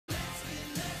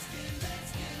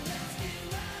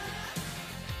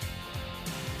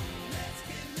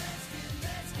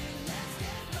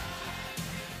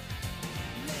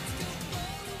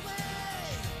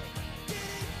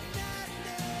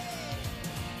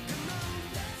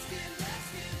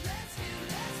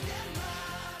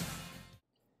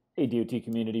Hey DOT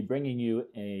community, bringing you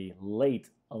a late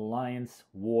Alliance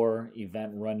War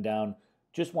event rundown.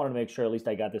 Just wanted to make sure at least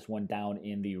I got this one down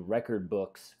in the record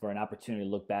books for an opportunity to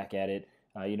look back at it.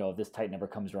 If this Titan ever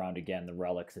comes around again, the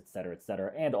relics, etc.,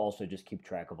 and also just keep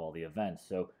track of all the events.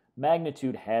 So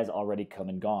magnitude has already come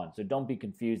and gone, so don't be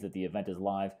confused that the event is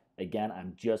live. Again,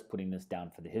 I'm just putting this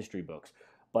down for the history books.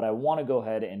 But I want to go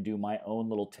ahead and do my own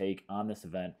little take on this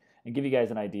event and give you guys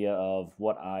an idea of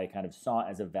what I kind of saw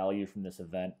as a value from this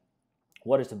event.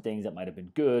 What are some things that might have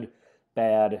been good,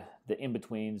 bad, the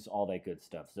in-betweens, all that good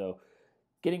stuff. So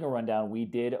getting a rundown, we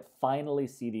did finally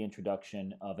see the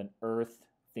introduction of an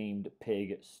Earth-themed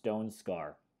pig,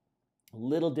 STONESCAR.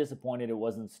 Little disappointed it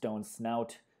wasn't Stone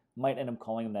Snout. Might end up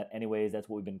calling him that anyways. That's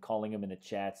what we've been calling him in the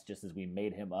chats just as we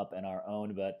made him up in our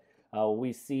own. But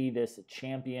we see this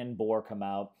champion boar come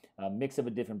out, a mix of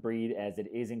a different breed as it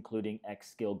is including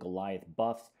X-skill Goliath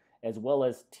buffs, as well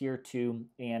as tier 2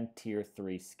 and tier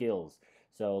 3 skills.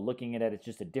 So looking at it, it's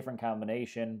just a different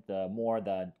combination,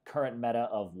 the current meta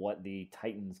of what the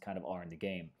Titans kind of are in the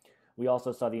game. We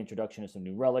also saw the introduction of some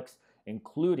new relics,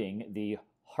 including the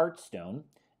Heartstone,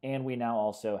 and we now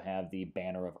also have the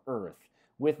Banner of Earth.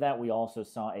 With that, we also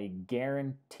saw a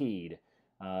guaranteed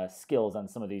skills on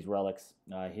some of these relics.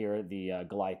 Here, the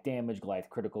Goliath damage, Goliath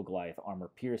critical, Goliath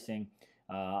armor piercing.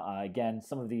 Again,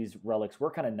 some of these relics were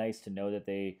kind of nice to know that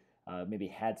they maybe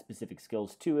had specific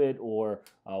skills to it, or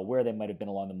where they might have been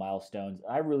along the milestones.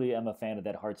 I really am a fan of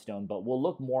that Heartstone, but we'll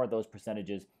look more at those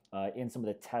percentages in some of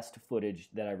the test footage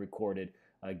that I recorded,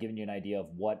 giving you an idea of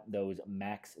what those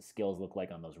max skills look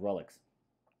like on those relics.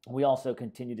 We also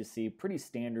continue to see pretty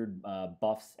standard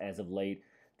buffs as of late.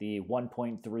 The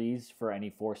 1.3s for any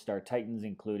 4-star Titans,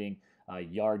 including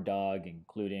Yard Dog,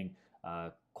 including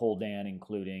Koldan,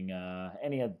 including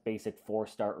any basic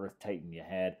 4-star Earth Titan you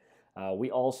had.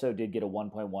 We also did get a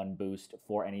 1.1 boost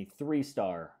for any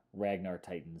 3-star Ragnar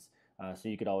Titans, so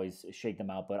you could always shake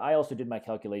them out. But I also did my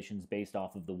calculations based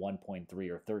off of the 1.3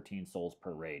 or 13 souls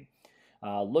per raid.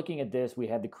 Looking at this, we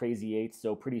had the Crazy 8,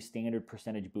 so pretty standard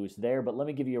percentage boost there. But let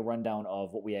me give you a rundown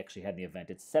of what we actually had in the event.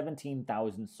 It's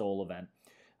 17,000 soul event.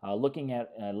 Looking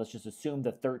at, let's just assume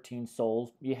the 13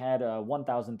 souls, you had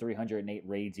 1,308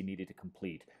 raids you needed to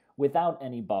complete without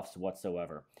any buffs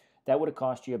whatsoever. That would have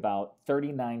cost you about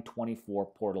 3,924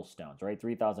 portal stones, right?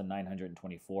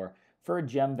 3,924 for a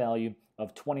gem value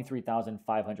of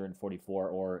 23,544,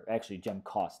 or actually gem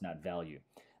cost, not value.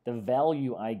 The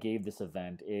value I gave this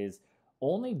event is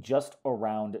only just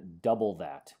around double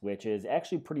that, which is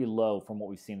actually pretty low from what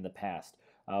we've seen in the past.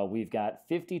 We've got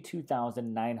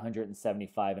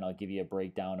 52,975, and I'll give you a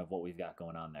breakdown of what we've got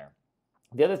going on there.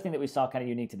 The other thing that we saw kind of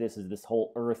unique to this is this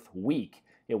whole Earth week.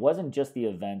 It wasn't just the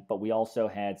event, but we also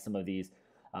had some of these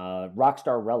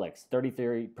Rockstar relics,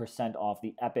 33% off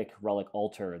the Epic Relic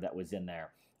Altar that was in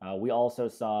there. We also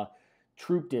saw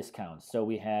troop discounts. So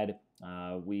we had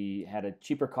a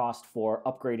cheaper cost for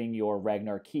upgrading your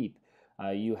Ragnar Keep.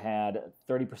 You had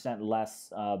 30%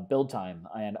 less build time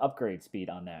and upgrade speed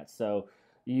on that. So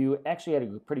you actually had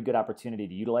a pretty good opportunity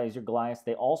to utilize your Goliaths.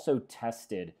 They also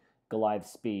tested Goliath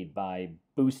speed by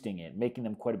boosting it, making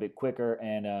them quite a bit quicker,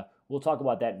 and we'll talk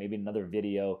about that maybe in another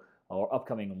video or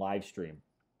upcoming live stream.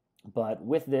 But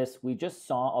with this, we just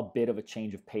saw a bit of a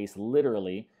change of pace,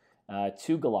 literally,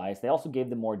 to Goliath. They also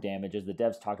gave them more damage, as the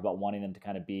devs talked about wanting them to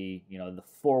kind of be, the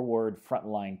forward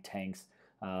frontline tanks.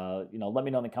 Let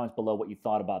me know in the comments below what you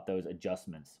thought about those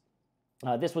adjustments.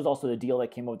 This was also the deal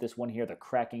that came up with this one here, the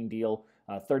cracking deal,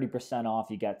 30% off.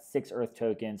 You got 6 Earth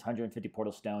tokens, 150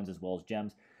 portal stones, as well as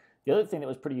gems. The other thing that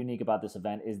was pretty unique about this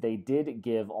event is they did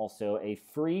give also a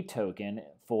free token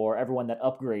for everyone that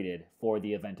upgraded for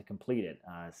the event to complete it.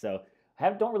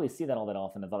 Don't really see that all that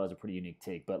often. I thought it was a pretty unique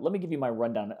take. But let me give you my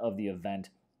rundown of the event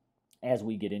as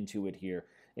we get into it here.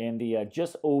 In the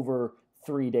just over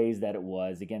 3 days that it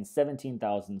was, again,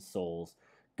 17,000 souls.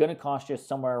 Going to cost you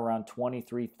somewhere around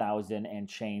 23,000 and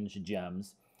change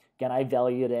gems. Again, I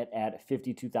valued it at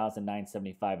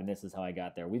 52,975, and this is how I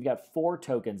got there. We've got 4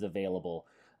 tokens available.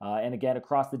 And again,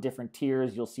 across the different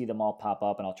tiers, you'll see them all pop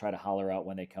up, and I'll try to holler out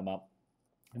when they come up.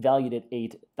 Valued at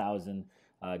 8,000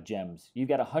 gems. You've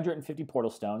got 150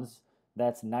 portal stones.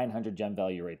 That's 900 gem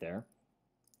value right there.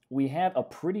 We have a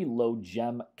pretty low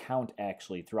gem count,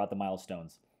 actually, throughout the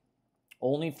milestones.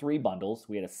 Only 3 bundles.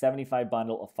 We had a 75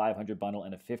 bundle, a 500 bundle,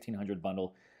 and a 1,500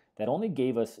 bundle. That only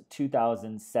gave us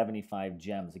 2,075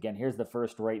 gems. Again, here's the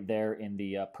first right there in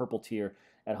the purple tier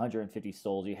at 150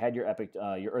 souls. You had your Epic,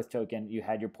 your Earth token, you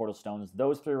had your portal stones.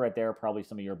 Those 3 right there are probably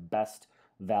some of your best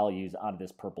values out of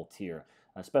this purple tier,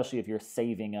 especially if you're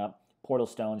saving up portal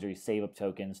stones or you save up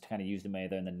tokens to kind of use them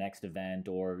either in the next event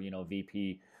or,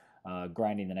 VP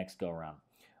grinding the next go around.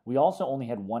 We also only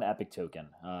had one epic token,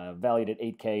 valued at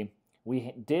 8K.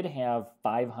 We did have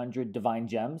 500 divine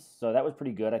gems, so that was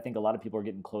pretty good. I think a lot of people are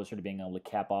getting closer to being able to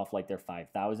cap off like their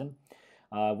 5,000.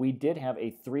 We did have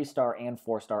a 3-star and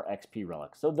 4-star XP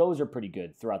relic, so those are pretty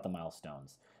good throughout the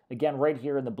milestones. Again, right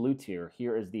here in the blue tier,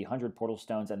 here is the 100 portal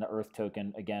stones and the earth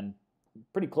token. Again,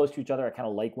 pretty close to each other. I kind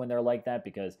of like when they're like that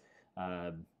because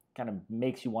kind of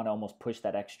makes you want to almost push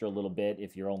that extra little bit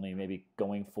if you're only maybe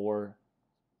going for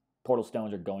portal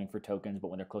stones or going for tokens, but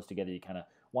when they're close together, you kind of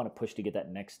want to push to get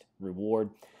that next reward.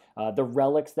 The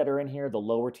relics that are in here, the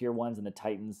lower tier ones and the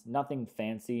titans, nothing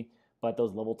fancy, but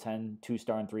those level 10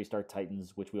 2-star and 3-star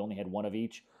titans, which we only had one of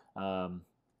each,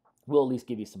 will at least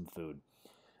give you some food.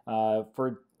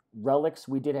 For relics,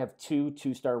 we did have 2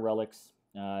 2-star relics,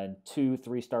 2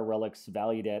 3-star relics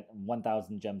valued at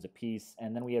 1,000 gems apiece,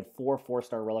 and then we had 4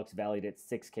 4-star relics valued at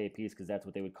 6K apiece because that's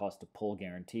what they would cost to pull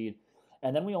guaranteed.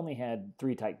 And then we only had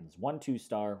 3 titans, 1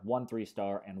 2-star, 1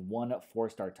 3-star, and 1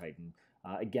 4-star titan.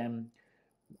 Again,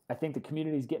 I think the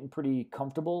community is getting pretty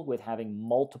comfortable with having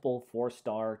multiple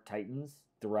 4-star titans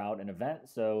throughout an event,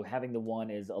 so having the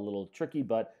one is a little tricky,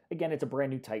 but again, it's a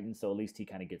brand new titan, so at least he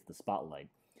kind of gets the spotlight.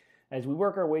 As we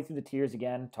work our way through the tiers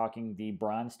again, talking the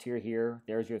bronze tier here,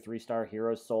 there's your 3-star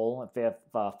hero soul at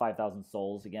 5,000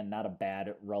 souls. Again, not a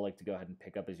bad relic to go ahead and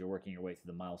pick up as you're working your way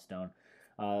through the milestone.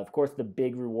 Of course, the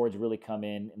big rewards really come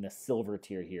in the silver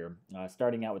tier here,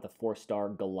 starting out with the 4-star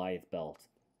Goliath belt.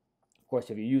 Of course,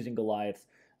 if you're using Goliaths,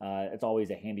 it's always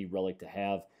a handy relic to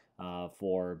have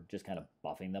for just kind of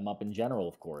buffing them up in general,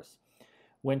 of course.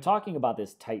 When talking about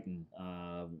this Titan,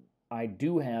 I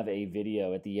do have a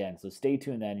video at the end, so stay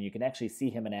tuned then. You can actually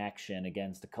see him in action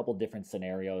against a couple different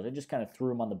scenarios. I just kind of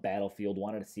threw him on the battlefield,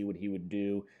 wanted to see what he would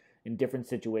do in different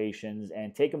situations,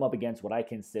 and take him up against what I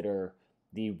consider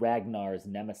the Ragnar's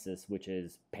nemesis, which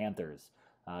is Panthers.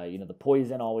 The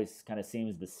poison always kind of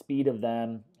seems the speed of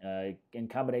them in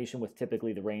combination with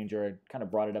typically the Ranger. Kind of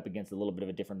brought it up against a little bit of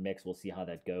a different mix. We'll see how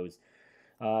that goes.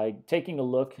 Taking a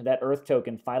look, that Earth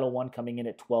token, final one coming in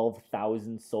at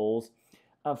 12,000 souls.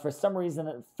 For some reason,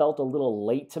 it felt a little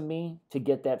late to me to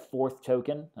get that 4th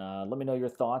token. Let me know your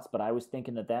thoughts, but I was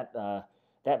thinking that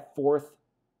 4th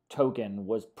token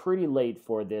was pretty late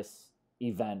for this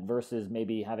event versus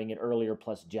maybe having it earlier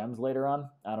plus gems later on.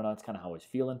 I don't know, that's kind of how I was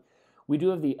feeling. We do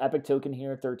have the epic token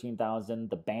here,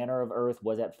 13,000. The banner of Earth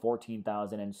was at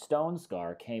 14,000, and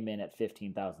STONESCAR came in at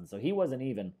 15,000. So he wasn't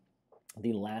even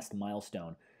the last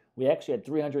milestone. We actually had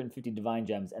 350 divine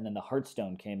gems, and then the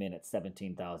Heartstone came in at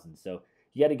 17,000. So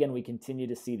yet again, we continue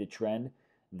to see the trend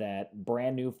that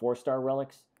brand new 4-star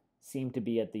relics seem to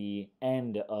be at the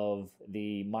end of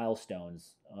the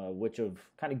milestones, which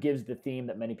kind of gives the theme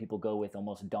that many people go with,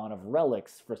 almost Dawn of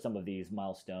Relics for some of these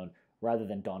milestone, rather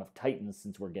than Dawn of Titans,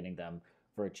 since we're getting them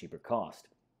for a cheaper cost.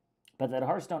 But that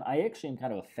Hearthstone, I actually am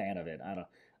kind of a fan of it.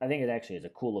 I think it actually is a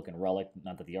cool looking relic,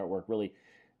 not that the artwork really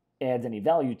adds any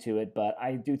value to it, but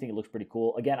I do think it looks pretty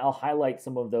cool. Again, I'll highlight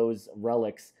some of those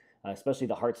relics, especially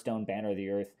the Heartstone Banner of the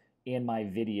Earth, in my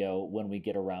video when we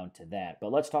get around to that.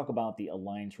 But let's talk about the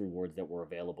Alliance rewards that were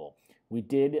available. We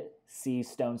did see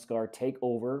STONESCAR take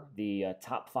over the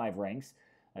top 5 ranks.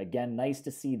 Again, nice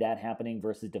to see that happening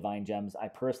versus Divine Gems. I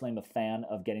personally am a fan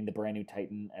of getting the brand new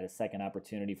Titan at a second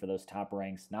opportunity for those top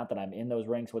ranks. Not that I'm in those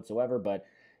ranks whatsoever, but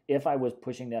if I was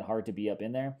pushing that hard to be up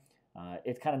in there,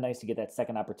 it's kind of nice to get that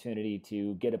second opportunity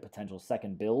to get a potential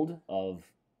second build of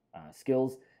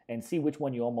skills and see which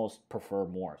one you almost prefer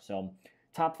more. So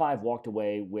top 5 walked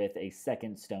away with a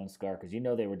second STONESCAR because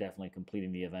they were definitely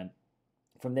completing the event.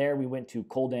 From there, we went to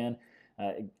Koldan.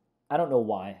 I don't know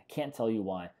why. Can't tell you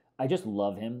why. I just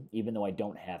love him, even though I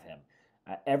don't have him.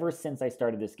 Ever since I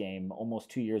started this game, almost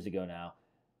 2 years ago now,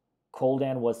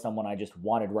 Koldan was someone I just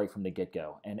wanted right from the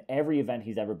get-go. And every event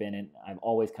he's ever been in, I've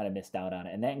always kind of missed out on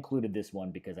it. And that included this one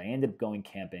because I ended up going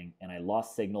camping, and I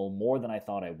lost signal more than I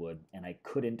thought I would, and I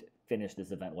couldn't finish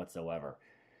this event whatsoever.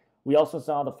 We also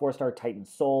saw the 4-star Titan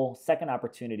Soul, second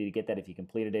opportunity to get that if you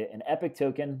completed it. An epic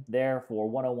token there for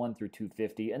 101 through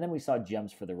 250, and then we saw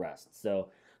gems for the rest. So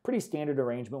pretty standard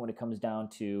arrangement when it comes down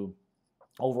to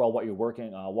overall what you're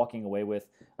walking away with.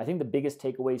 I think the biggest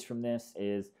takeaways from this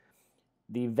is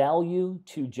the value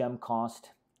to gem cost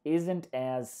isn't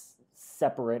as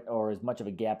separate or as much of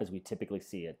a gap as we typically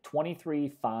see it.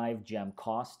 23.5 gem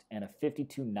cost and a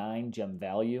 52.9 gem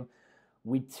value.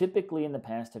 We typically in the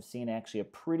past have seen actually a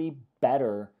pretty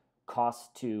better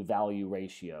cost to value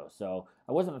ratio. So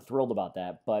I wasn't thrilled about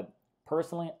that, but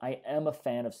personally, I am a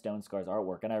fan of STONESCAR's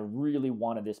artwork, and I really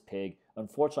wanted this pig.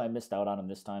 Unfortunately, I missed out on him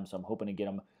this time, so I'm hoping to get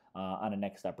him on a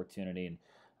next opportunity. And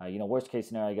You know, worst case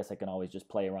scenario, I guess I can always just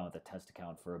play around with the test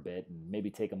account for a bit and maybe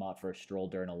take them out for a stroll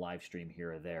during a live stream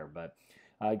here or there. But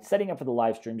setting up for the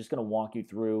live stream, just going to walk you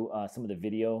through some of the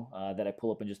video that I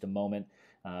pull up in just a moment.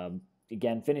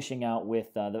 Again, finishing out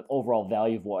with the overall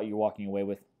value of what you're walking away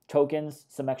with. Tokens,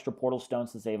 some extra portal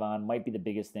stones to save on, might be the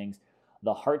biggest things.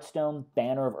 The Heartstone,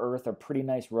 Banner of Earth are pretty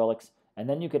nice relics. And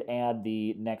then you could add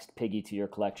the next piggy to your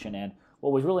collection. And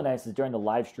what was really nice is during the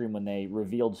live stream when they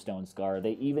revealed STONESCAR,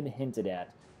 they even hinted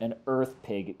at an Earth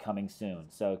Pig coming soon.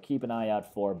 So keep an eye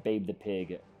out for Babe the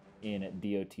Pig in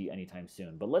DOT anytime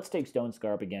soon. But let's take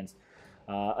STONESCAR up against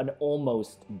an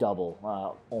almost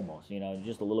double. Almost, you know,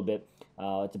 just a little bit.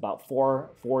 It's about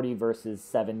 440 versus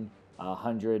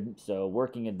 700. So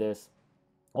working at this.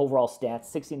 Overall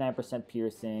stats, 69%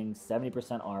 piercing,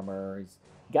 70% armor. He's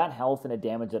got health and a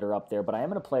damage that are up there, but I am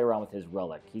going to play around with his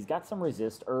relic. He's got some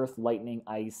resist, earth, lightning,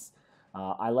 ice.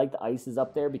 I like the ices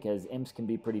up there because imps can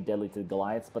be pretty deadly to the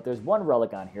Goliaths, but there's one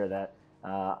relic on here that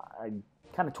I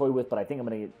kind of toy with, but I think I'm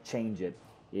going to change it,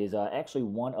 is actually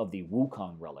one of the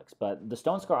Wukong relics. But the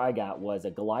STONESCAR I got was a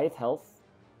Goliath health,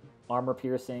 armor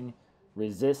piercing,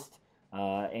 resist,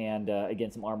 and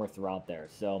again, some armor throughout there.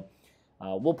 So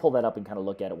we'll pull that up and kind of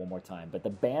look at it one more time. But the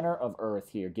Banner of Earth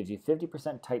here gives you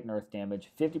 50% Titan Earth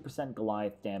damage, 50%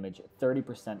 Goliath damage,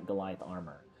 30% Goliath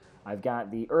armor. I've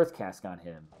got the Earth Cask on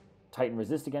him. Titan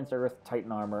resist against Earth,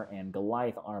 Titan armor, and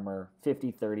Goliath armor, 50,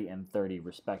 30, and 30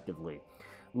 respectively.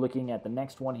 Looking at the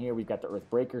next one here, we've got the Earth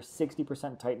Breaker,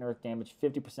 60% Titan Earth damage,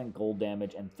 50% gold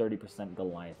damage, and 30%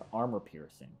 Goliath armor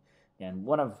piercing. And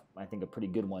one of, I think, a pretty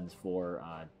good ones for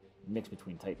mix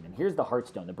between Titan. And here's the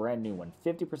Heartstone, the brand new one.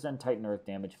 50% Titan Earth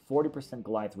damage, 40%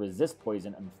 Goliath resist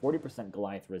poison, and 40%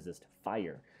 Goliath resist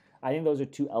fire. I think those are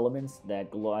two elements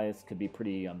that Goliaths could be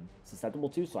pretty susceptible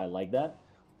to, so I like that.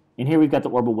 And here we've got the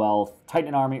Orb of Wealth,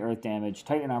 Titan Army Earth damage,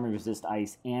 Titan Army resist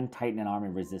ice, and Titan Army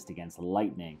resist against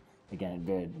lightning.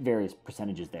 Again, various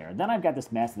percentages there. And then I've got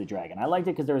this Mask of the Dragon. I liked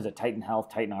it because there was a Titan health,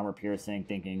 Titan armor piercing,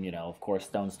 thinking, you know, of course,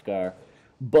 STONESCAR.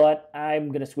 But I'm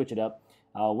going to switch it up.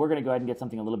 We're going to go ahead and get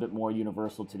something a little bit more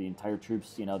universal to the entire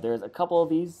troops. You know, there's a couple of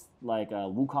these, like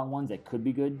Wukong ones that could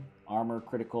be good. Armor,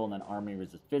 critical, and then army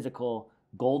resist physical.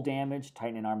 Gold damage,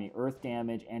 Titan and Army Earth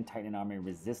damage, and Titan and Army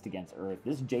resist against Earth.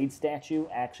 This Jade statue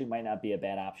actually might not be a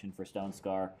bad option for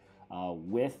STONESCAR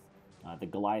with the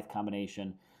Goliath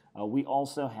combination. We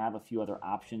also have a few other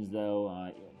options,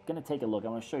 though. Going to take a look.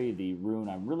 I'm going to show you the rune.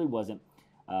 I really wasn't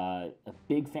a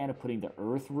big fan of putting the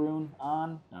Earth rune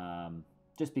on.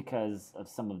 Just because of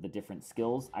some of the different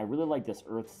skills. I really like this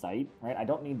Earth Sight, right? I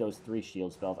don't need those 3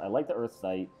 shield spells. I like the Earth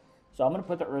Sight. So I'm going to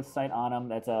put the Earth Sight on him.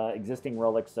 That's an existing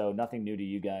relic, so nothing new to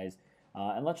you guys.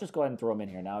 And let's just go ahead and throw him in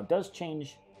here. Now, it does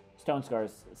change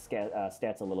STONESCAR's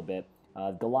stats a little bit.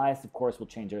 Goliath, of course, will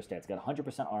change their stats. Got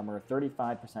 100% armor,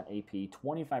 35% AP,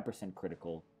 25%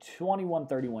 critical, 21,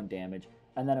 31 damage,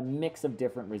 and then a mix of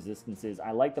different resistances.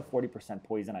 I like the 40%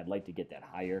 poison. I'd like to get that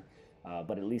higher,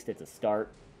 but at least it's a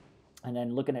start. And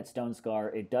then looking at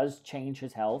STONESCAR, it does change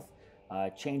his health,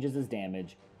 changes his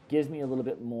damage, gives me a little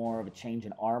bit more of a change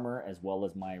in armor as well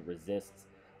as my resists,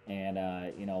 and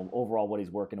you know, overall what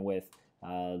he's working with.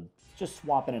 Just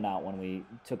swapping it out when we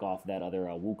took off that other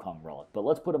Wukong relic. But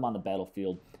let's put him on the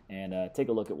battlefield and take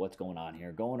a look at what's going on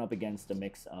here. Going up against a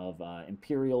mix of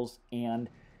Imperials and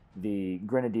the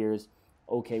Grenadiers.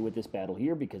 Okay with this battle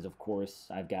here because, of course,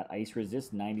 I've got ice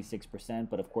resist, 96%,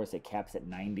 but, of course, it caps at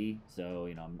 90, so,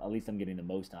 you know, at least I'm getting the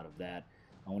most out of that.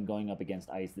 When going up against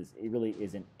ice, it really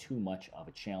isn't too much of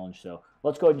a challenge, so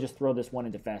let's go ahead and just throw this one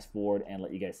into fast forward and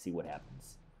let you guys see what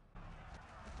happens.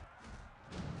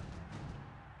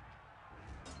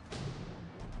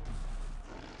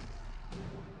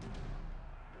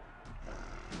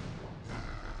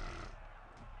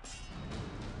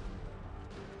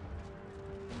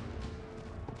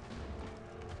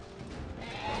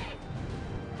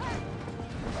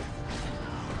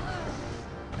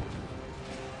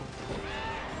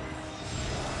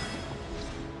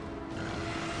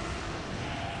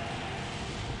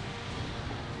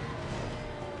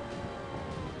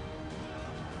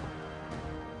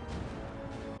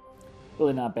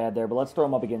 Really not bad there, but let's throw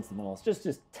him up against the middle. Let's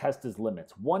just test his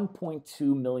limits. 1.2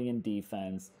 million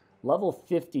defense, level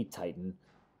 50 Titan,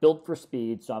 built for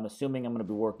speed, so I'm assuming I'm going to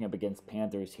be working up against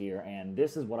Panthers here, and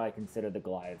this is what I consider the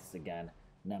Goliaths, again,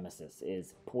 nemesis,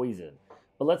 is poison.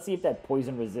 But let's see if that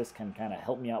poison resist can kind of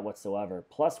help me out whatsoever.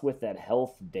 Plus, with that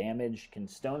health damage, can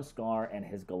STONESCAR and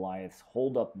his Goliaths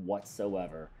hold up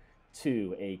whatsoever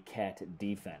to a cat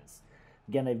defense?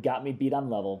 Again, they've got me beat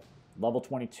on level. Level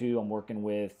 22, I'm working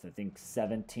with, I think,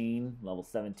 level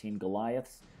 17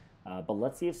 Goliaths. But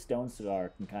let's see if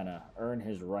STONESCAR can kind of earn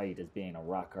his right as being a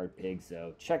rock hard pig.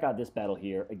 So check out this battle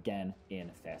here again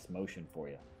in fast motion for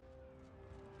you.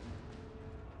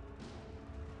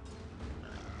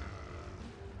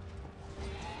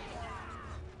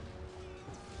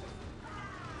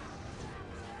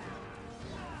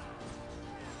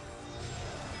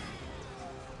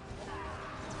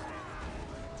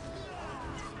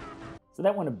 So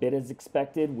that went a bit as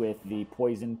expected with the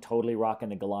poison totally rocking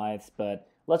the Goliaths, but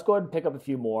let's go ahead and pick up a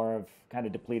few more. I've kind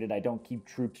of depleted. I don't keep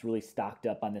troops really stocked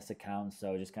up on this account,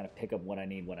 so just kind of pick up what I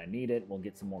need when I need it. We'll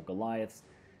get some more Goliaths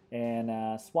and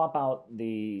swap out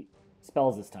the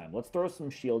spells this time. Let's throw some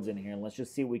shields in here and let's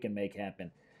just see what we can make happen.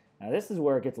 Now this is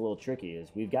where it gets a little tricky, is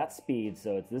we've got speed,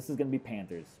 so this is going to be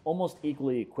Panthers. Almost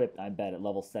equally equipped, I bet, at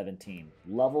level 17.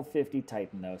 Level 50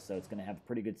 Titan, though, so it's going to have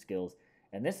pretty good skills.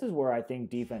 And this is where I think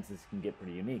defenses can get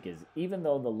pretty unique, is even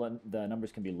though the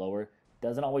numbers can be lower,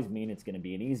 doesn't always mean it's going to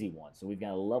be an easy one. So we've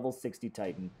got a level 60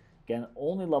 Titan, again,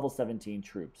 only level 17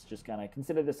 troops. Just kind of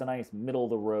consider this a nice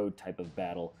middle-of-the-road type of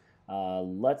battle.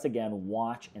 Let's, again,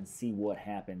 watch and see what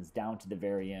happens down to the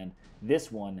very end.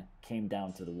 This one came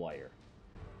down to the wire.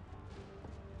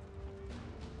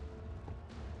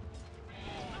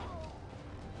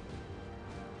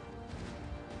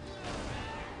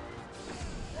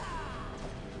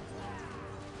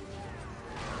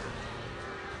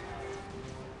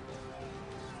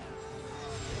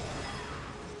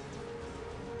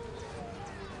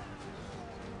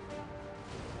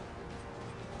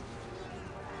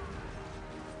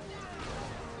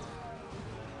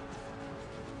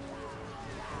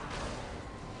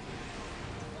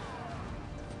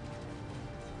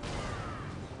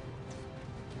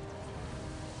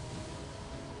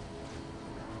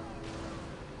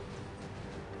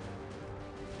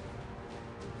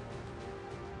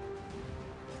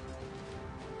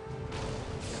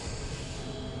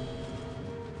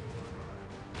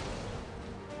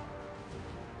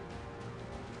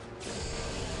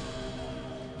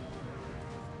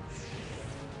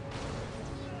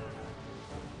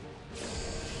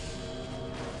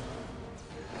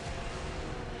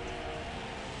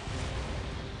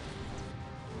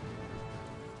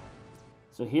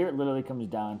 So here it literally comes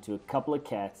down to a couple of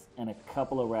cats and a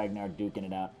couple of Ragnar duking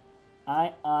it out.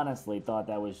 I honestly thought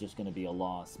that was just going to be a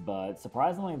loss, but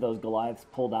surprisingly those Goliaths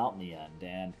pulled out in the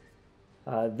end.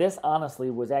 And this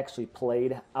honestly was actually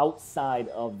played outside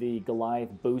of the Goliath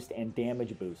boost and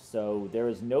damage boost. So there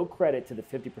is no credit to the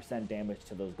 50% damage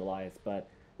to those Goliaths. But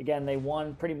again, they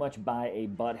won pretty much by a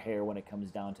butt hair when it comes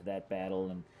down to that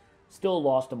battle, and still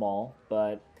lost them all.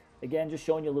 But again, just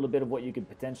showing you a little bit of what you could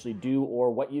potentially do, or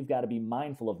what you've got to be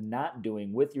mindful of not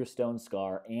doing with your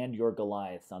STONESCAR and your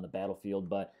Goliaths on the battlefield.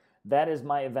 But that is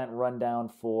my event rundown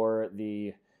for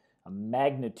the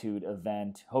Magnitude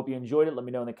event. Hope you enjoyed it. Let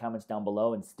me know in the comments down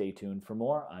below, and stay tuned for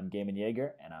more. I'm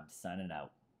GamingJAEGER, and I'm signing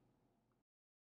out.